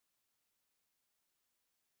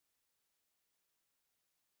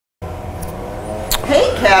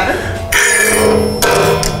Kevin.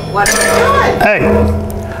 What are you doing? Hey,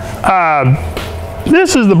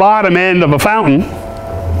 this is the bottom end of a fountain.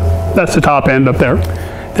 That's the top end up there,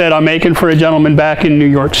 that I'm making for a gentleman back in New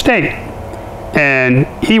York State. And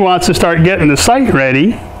he wants to start getting the site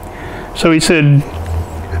ready. So he said,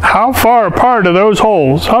 how far apart are those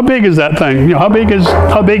holes? How big is that thing? You know, how big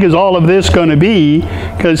is all of this going to be?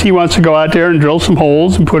 Because he wants to go out there and drill some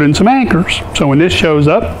holes and put in some anchors. So when this shows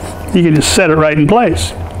up, you can just set it right in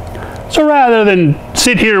place. So rather than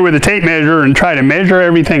sit here with a tape measure and try to measure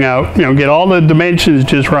everything out, you know, get all the dimensions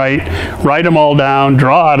just right, write them all down,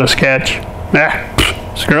 draw out a sketch,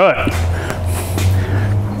 screw it.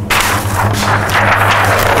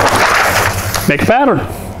 Make a pattern.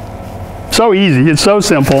 So easy, it's so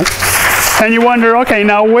simple. And you wonder, okay,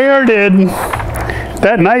 now where did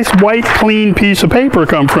that nice white clean piece of paper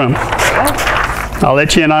come from? I'll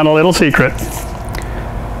let you in on a little secret.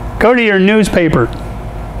 Go to your newspaper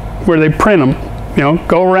where they print them. You know,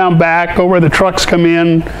 go around back, go where the trucks come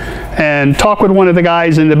in, and talk with one of the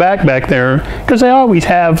guys in the back there, because they always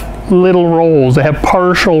have little rolls. They have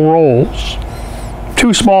partial rolls.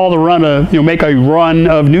 Too small to run make a run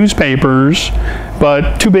of newspapers,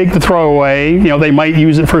 but too big to throw away. You know, they might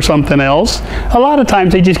use it for something else. A lot of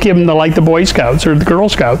times they just give them to like the Boy Scouts or the Girl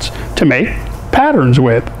Scouts to make patterns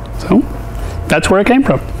with. So that's where it came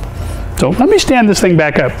from. So let me stand this thing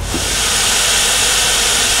back up.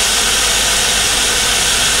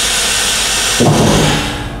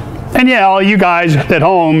 And yeah, all you guys at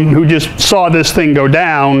home who just saw this thing go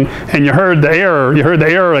down and you heard the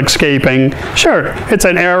air escaping, sure, it's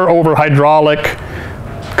an air over hydraulic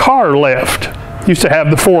car lift. Used to have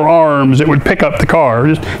the 4 arms that would pick up the car.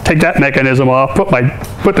 Just take that mechanism off, put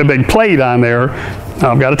the big plate on there.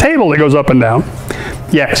 Now I've got a table that goes up and down.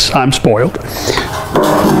 Yes, I'm spoiled.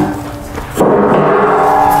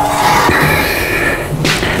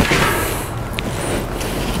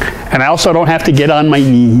 And I also don't have to get on my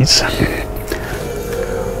knees.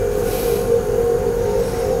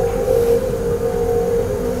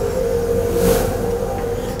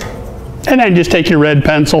 And then just take your red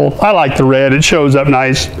pencil. I like the red, it shows up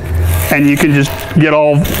nice. And you can just get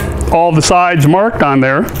all the sides marked on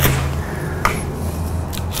there.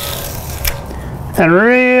 And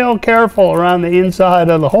real careful around the inside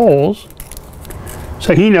of the holes,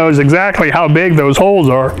 so he knows exactly how big those holes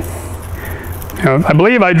are. You know, I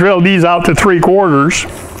believe I drilled these out to 3/4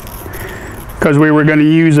 because we were going to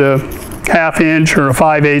use a 1/2 inch or a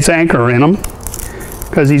 5/8 anchor in them,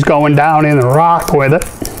 because he's going down in the rock with it.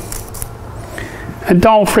 And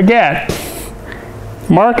don't forget,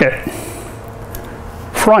 mark it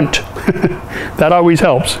front. That always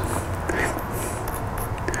helps.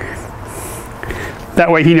 That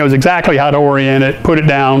way he knows exactly how to orient it, put it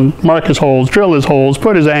down, mark his holes, drill his holes,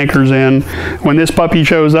 put his anchors in. When this puppy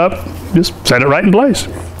shows up, just set it right in place.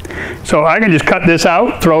 So I can just cut this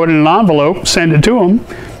out, throw it in an envelope, send it to him,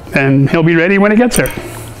 and he'll be ready when it gets there.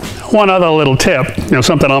 One other little tip, you know,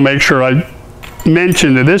 something I'll make sure I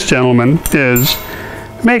mention to this gentleman is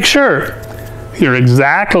make sure you're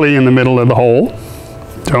exactly in the middle of the hole.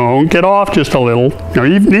 Don't get off just a little. You know,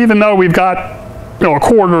 even though we've got, you know,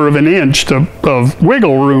 1/4 of an inch of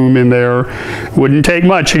wiggle room in there, wouldn't take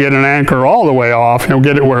much to get an anchor all the way off. You know,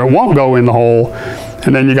 get it where it won't go in the hole,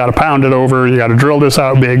 and then you got to pound it over. You got to drill this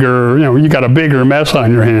out bigger. You know, you got a bigger mess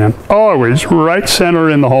on your hand. Always right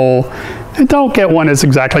center in the hole, and don't get one that's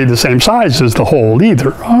exactly the same size as the hole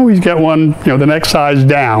either. Always get one, you know, the next size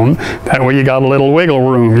down. That way you got a little wiggle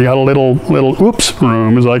room. You got a little oops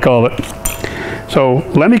room, as I call it. So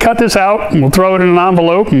let me cut this out, and we'll throw it in an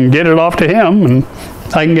envelope and get it off to him, and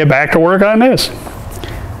I can get back to work on this.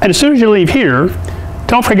 And as soon as you leave here,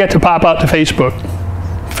 don't forget to pop out to Facebook.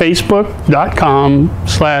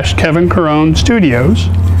 Facebook.com/Kevin Caron Studios.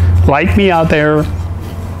 Like me out there.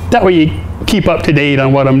 That way you keep up to date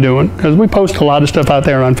on what I'm doing, because we post a lot of stuff out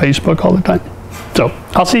there on Facebook all the time. So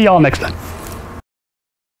I'll see y'all next time.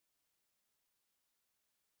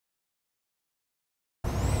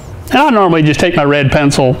 And I normally just take my red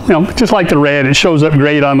pencil, you know, just like the red, it shows up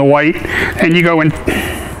great on the white, and you go in.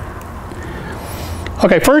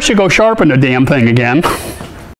 Okay, first you go sharpen the damn thing again.